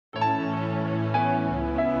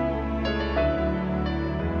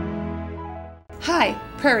Hi,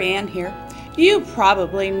 Prairie Ann here. You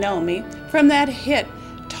probably know me from that hit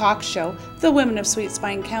talk show, The Women of Sweet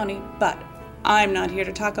Spine County, but I'm not here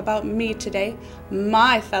to talk about me today.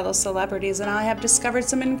 My fellow celebrities and I have discovered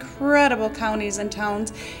some incredible counties and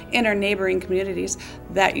towns in our neighboring communities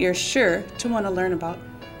that you're sure to want to learn about.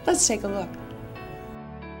 Let's take a look.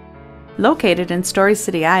 Located in Story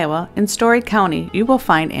City, Iowa, in Story County, you will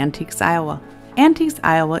find Antiques, Iowa. Antiques,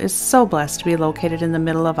 Iowa is so blessed to be located in the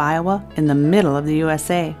middle of Iowa, in the middle of the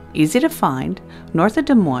USA. Easy to find, north of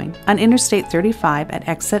Des Moines, on Interstate 35 at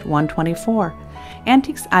exit 124.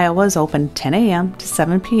 Antiques, Iowa is open 10 a.m. to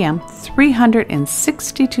 7 p.m.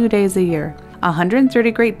 362 days a year.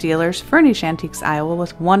 130 great dealers furnish Antiques, Iowa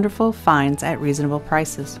with wonderful finds at reasonable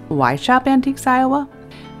prices. Why shop Antiques, Iowa?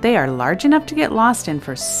 They are large enough to get lost in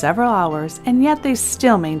for several hours, and yet they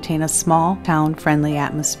still maintain a small, town-friendly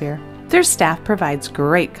atmosphere. Their staff provides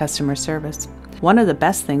great customer service. One of the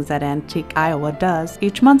best things that Antique Iowa does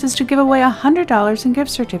each month is to give away $100 in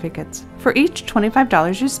gift certificates. For each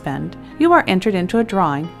 $25 you spend, you are entered into a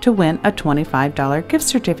drawing to win a $25 gift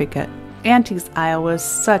certificate. Antiques Iowa is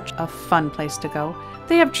such a fun place to go.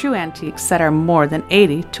 They have true antiques that are more than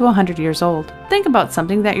 80 to 100 years old. Think about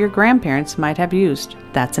something that your grandparents might have used.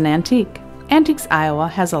 That's an antique. Antiques Iowa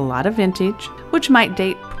has a lot of vintage, which might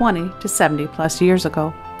date 20 to 70 plus years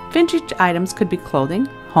ago. Vintage items could be clothing,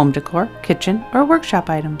 home decor, kitchen, or workshop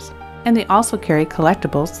items. And they also carry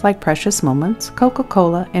collectibles like precious moments,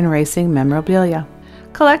 Coca-Cola, and racing memorabilia.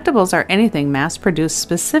 Collectibles are anything mass-produced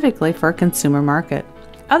specifically for a consumer market.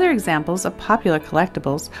 Other examples of popular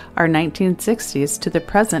collectibles are 1960s to the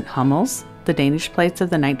present Hummels, the Danish plates of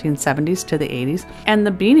the 1970s to the 80s, and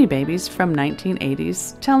the Beanie Babies from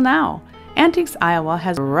 1980s till now. Antiques Iowa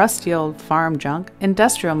has rusty old farm junk,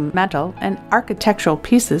 industrial metal, and architectural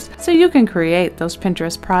pieces so you can create those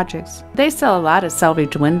Pinterest projects. They sell a lot of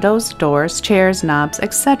salvaged windows, doors, chairs, knobs,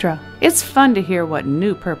 etc. It's fun to hear what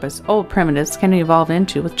new purpose old primitives can evolve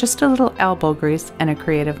into with just a little elbow grease and a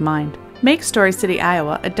creative mind. Make Story City,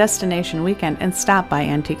 Iowa a destination weekend and stop by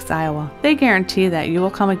Antiques Iowa. They guarantee that you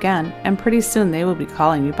will come again, and pretty soon they will be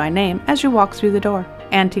calling you by name as you walk through the door.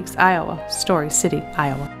 Antiques Iowa, Story City,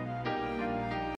 Iowa.